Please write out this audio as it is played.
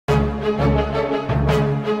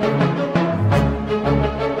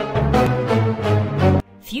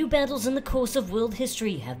Few battles in the course of world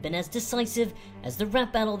history have been as decisive as the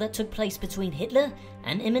rap battle that took place between Hitler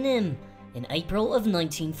and Eminem in April of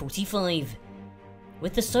 1945.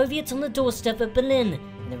 With the Soviets on the doorstep of Berlin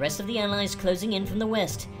and the rest of the Allies closing in from the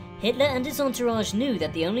west, Hitler and his entourage knew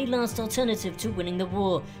that the only last alternative to winning the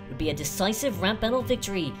war would be a decisive rap battle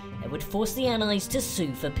victory that would force the Allies to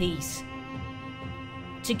sue for peace.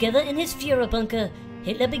 Together in his Führer bunker,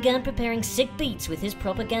 Hitler began preparing sick beats with his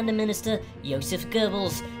propaganda minister Joseph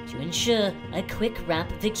Goebbels to ensure a quick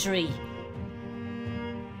rap victory.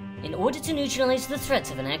 In order to neutralize the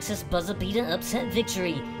threat of an Axis buzzer-beater upset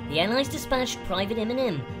victory, the Allies dispatched Private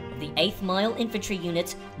Eminem of the 8th Mile Infantry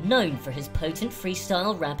Unit, known for his potent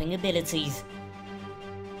freestyle rapping abilities.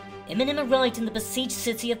 Eminem arrived in the besieged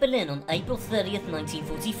city of Berlin on April 30th,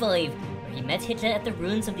 1945, where he met Hitler at the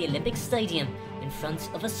ruins of the Olympic Stadium in front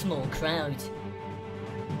of a small crowd.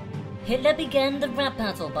 Hitler began the rap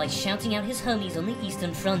battle by shouting out his homies on the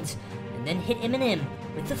Eastern Front, and then hit Eminem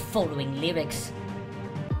with the following lyrics.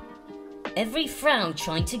 "Every Frau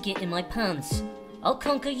trying to get in my pants. I'll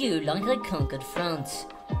conquer you like I conquered France.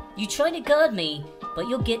 You try to guard me, but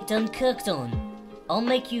you'll get Dunkirked on. I'll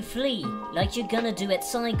make you flee like you're gonna do at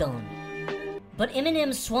Saigon." But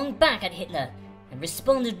Eminem swung back at Hitler and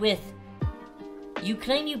responded with, "You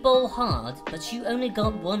claim you bowl hard, but you only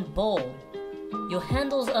got one ball. Your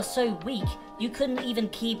handles are so weak, you couldn't even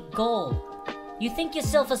keep goal. You think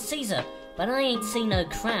yourself a Caesar, but I ain't seen no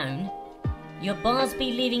crown. Your bars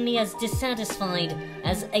be leaving me as dissatisfied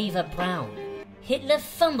as Ava Brown." Hitler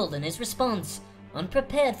fumbled in his response,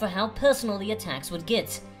 unprepared for how personal the attacks would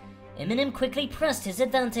get. Eminem quickly pressed his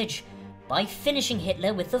advantage by finishing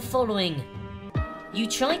Hitler with the following. "You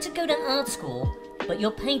tried to go to art school, but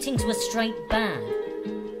your paintings were straight bad.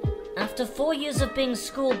 After 4 years of being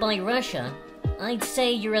schooled by Russia, I'd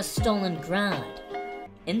say you're a stolen grad."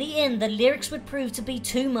 In the end, the lyrics would prove to be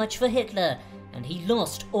too much for Hitler, and he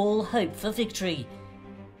lost all hope for victory.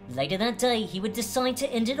 Later that day, he would decide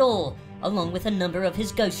to end it all, along with a number of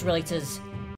his ghostwriters.